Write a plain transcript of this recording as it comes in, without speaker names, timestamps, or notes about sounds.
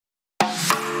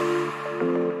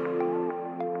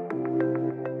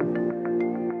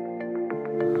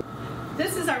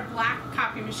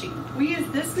machine. We use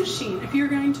this machine if you're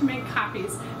going to make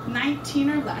copies 19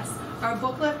 or less, or a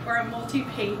booklet or a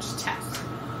multi-page test.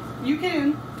 You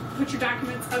can put your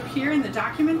documents up here in the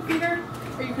document feeder,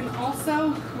 or you can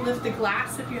also lift the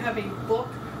glass if you have a book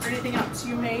or anything else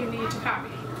you may need to copy.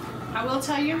 I will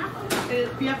tell you,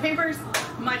 if you have papers,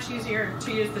 much easier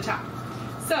to use the top.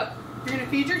 So you're going to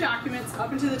feed your documents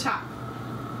up into the top.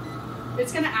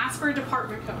 It's going to ask for a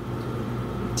department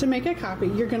code. To make a copy,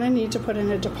 you're going to need to put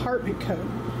in a department code.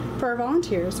 For our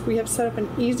volunteers, we have set up an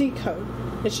easy code.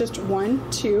 It's just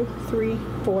 1, 2, 3,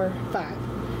 4,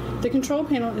 5. The control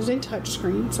panel is a touch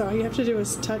screen, so all you have to do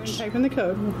is type in the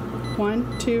code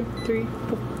 1, 2, 3,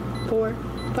 4,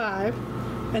 5,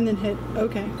 and then hit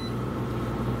OK.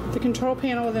 The control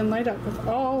panel will then light up with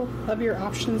all of your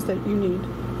options that you need.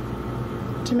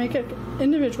 To make an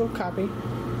individual copy,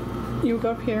 you'll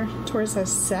go up here to where it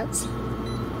says Sets.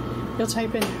 You'll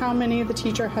type in how many the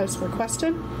teacher has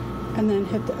requested, and then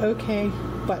hit the OK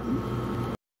button.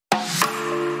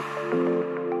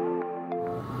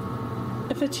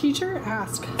 If a teacher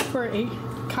asks for a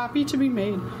copy to be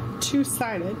made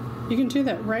two-sided, you can do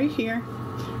that right here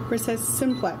where it says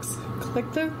Simplex.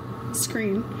 Click the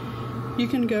screen. You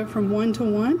can go from 1 to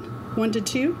 1, 1 to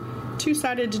 2,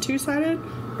 two-sided to two-sided,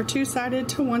 or two-sided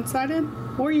to one-sided,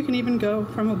 or you can even go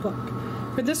from a book.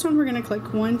 For this one, we're going to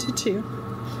click 1 to 2.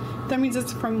 That means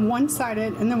it's from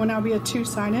one-sided, and then will now be a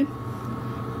two-sided.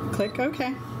 Click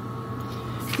OK.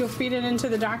 You'll feed it into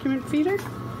the document feeder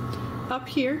up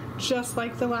here, just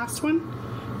like the last one,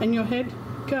 and you'll hit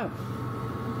Go.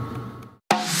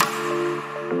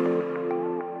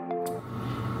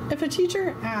 If a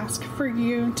teacher asks for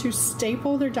you to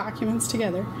staple their documents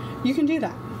together, you can do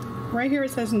that. Right here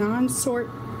it says non-sort,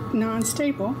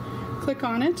 non-staple. Click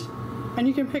on it, and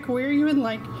you can pick where you would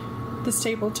like the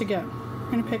staple to go.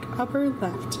 We're going to pick upper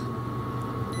left.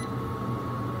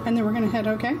 And then we're going to hit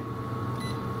OK.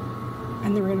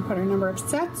 And then we're going to put our number of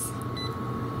sets.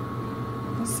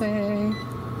 Let's say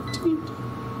 2.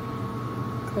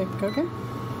 Click OK.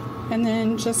 And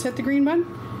then just hit the green button,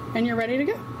 and you're ready to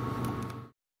go.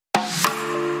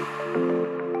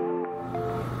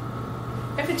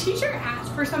 If a teacher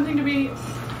asks for something to be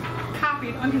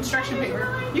copied on construction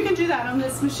paper, you can do that on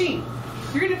this machine.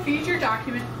 You're going to feed your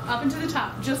document up into the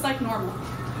top, just like normal.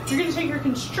 You're going to take your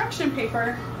construction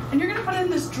paper, and you're going to put it in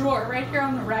this drawer right here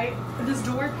on the right, this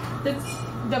door, that's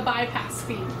the bypass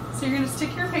feed. So you're going to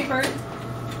stick your paper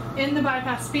in the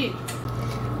bypass feed.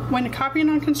 When copying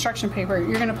on construction paper,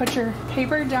 you're going to put your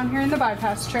paper down here in the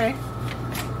bypass tray.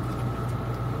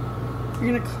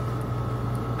 You're going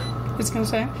to, it's going to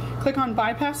say, click on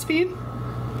bypass feed.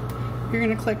 You're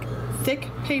going to click thick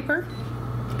paper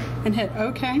and hit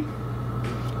OK.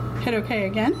 Hit OK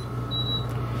again.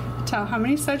 Tell how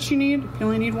many sets you need. If you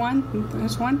only need one,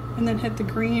 there's one, and then hit the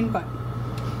green button.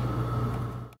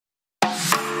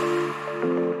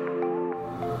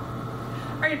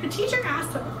 Alright, if a teacher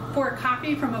asks for a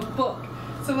copy from a book,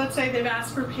 so let's say they've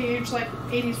asked for page like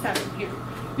 87 here,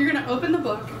 you're going to open the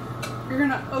book, you're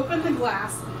going to open the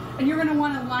glass, and you're going to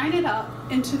want to line it up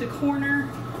into the corner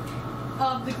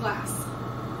of the glass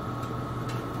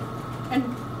and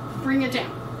bring it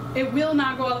down. It will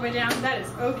not go all the way down. That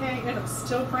is okay. It'll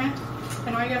still print.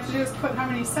 And all you have to do is put how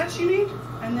many sets you need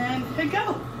and then hit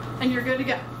go. And you're good to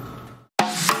go.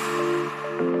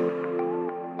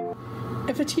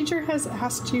 If a teacher has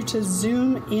asked you to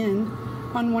zoom in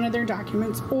on one of their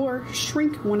documents or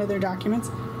shrink one of their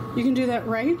documents, you can do that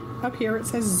right up here. It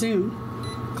says zoom.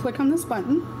 Click on this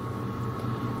button,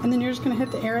 and then you're just going to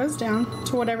hit the arrows down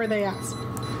to whatever they ask.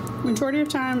 Majority of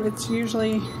time, it's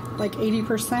usually like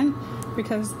 80%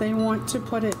 because they want to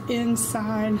put it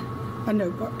inside a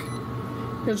notebook.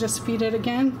 You'll just feed it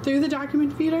again through the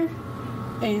document feeder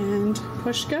and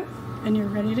push go, and you're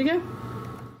ready to go.